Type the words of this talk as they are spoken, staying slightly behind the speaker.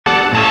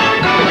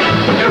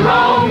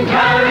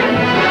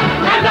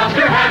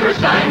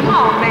time.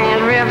 Oh,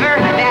 man River,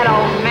 that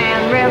old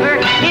man River,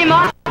 he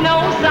must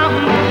know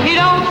something. He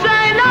don't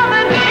say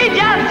nothing, he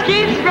just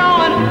keeps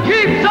growing,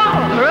 keeps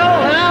on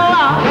rolling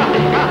along.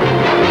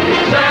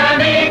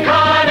 Sammy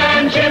Kahn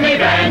and Jimmy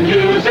Van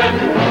Heusen.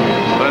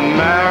 When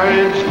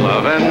marriage,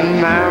 love and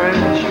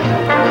marriage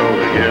go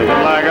together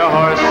like a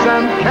horse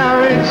and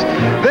carriage.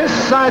 This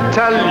I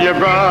tell you,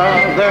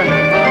 brother,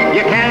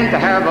 you can't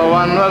have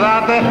one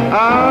without the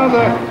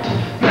other.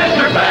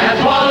 Mr.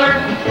 Badswaller.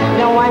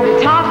 No one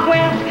to talk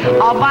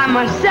with, all by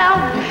myself.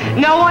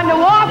 No one to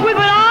walk with,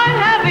 but I'm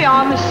happy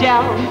on the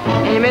shelf.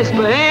 Hey,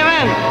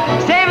 Misbehavin,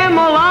 saving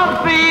my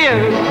love for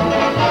you.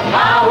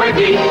 Howard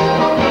Dees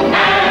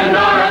and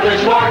Arthur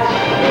Schwartz.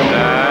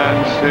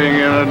 Dancing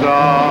in the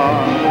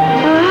dark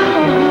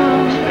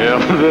till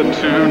the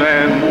tune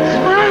ends.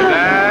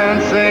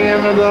 Dancing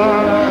in the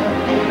dark,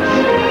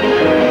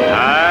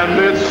 and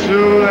it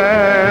soon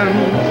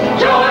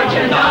ends. George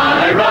and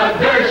I run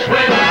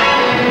Gershwin.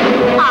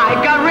 I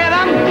got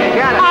rhythm,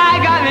 I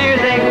got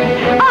music,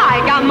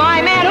 I got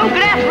my man who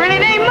could ask for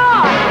anything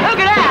more, who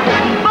could ask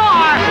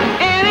for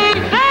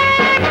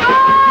anything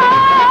more.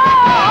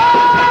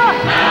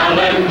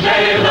 Alan J.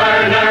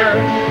 Lerner.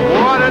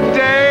 What a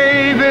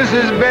day this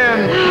has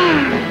been.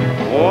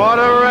 What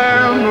a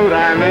round mood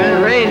I'm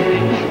in. Crazy.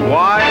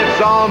 Why,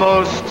 it's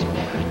almost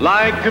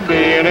like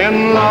being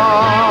in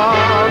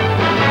love.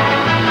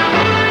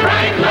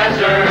 Frank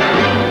Lesser.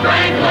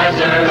 Frank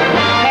Lesser.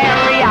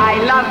 Harry, I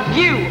love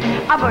you.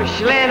 A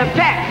bushel and a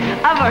peck,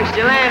 a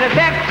bushel and a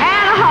peck,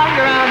 and a hug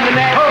around the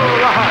neck. Oh,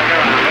 the hug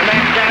around the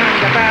neck and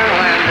the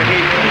barrel and the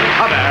heap.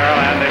 A barrel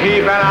and the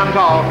heap, and I'm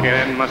talking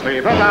in my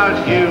sleep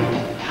about you.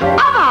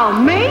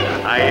 About me?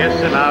 Yes,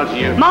 about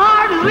you. My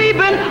heart is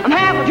leaping, I'm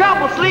having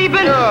trouble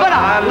sleeping, but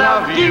I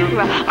love you.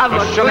 A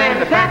bushel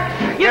and a peck,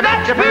 you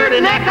bet your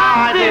pretty neck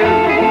I do.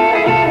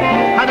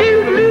 I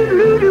do, do,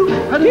 do, do,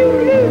 I do,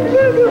 do,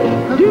 do, do,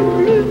 I do,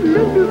 do,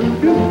 do,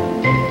 do, do.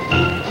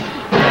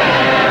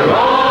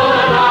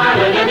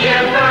 And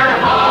Yipper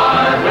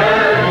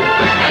Harbor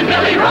and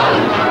Billy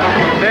Rose.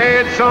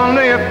 It's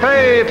only a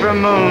paper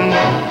moon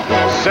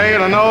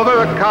sailing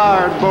over a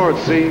cardboard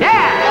sea.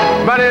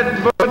 Yeah! But it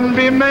wouldn't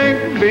be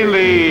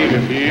make-believe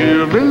if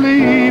you believe.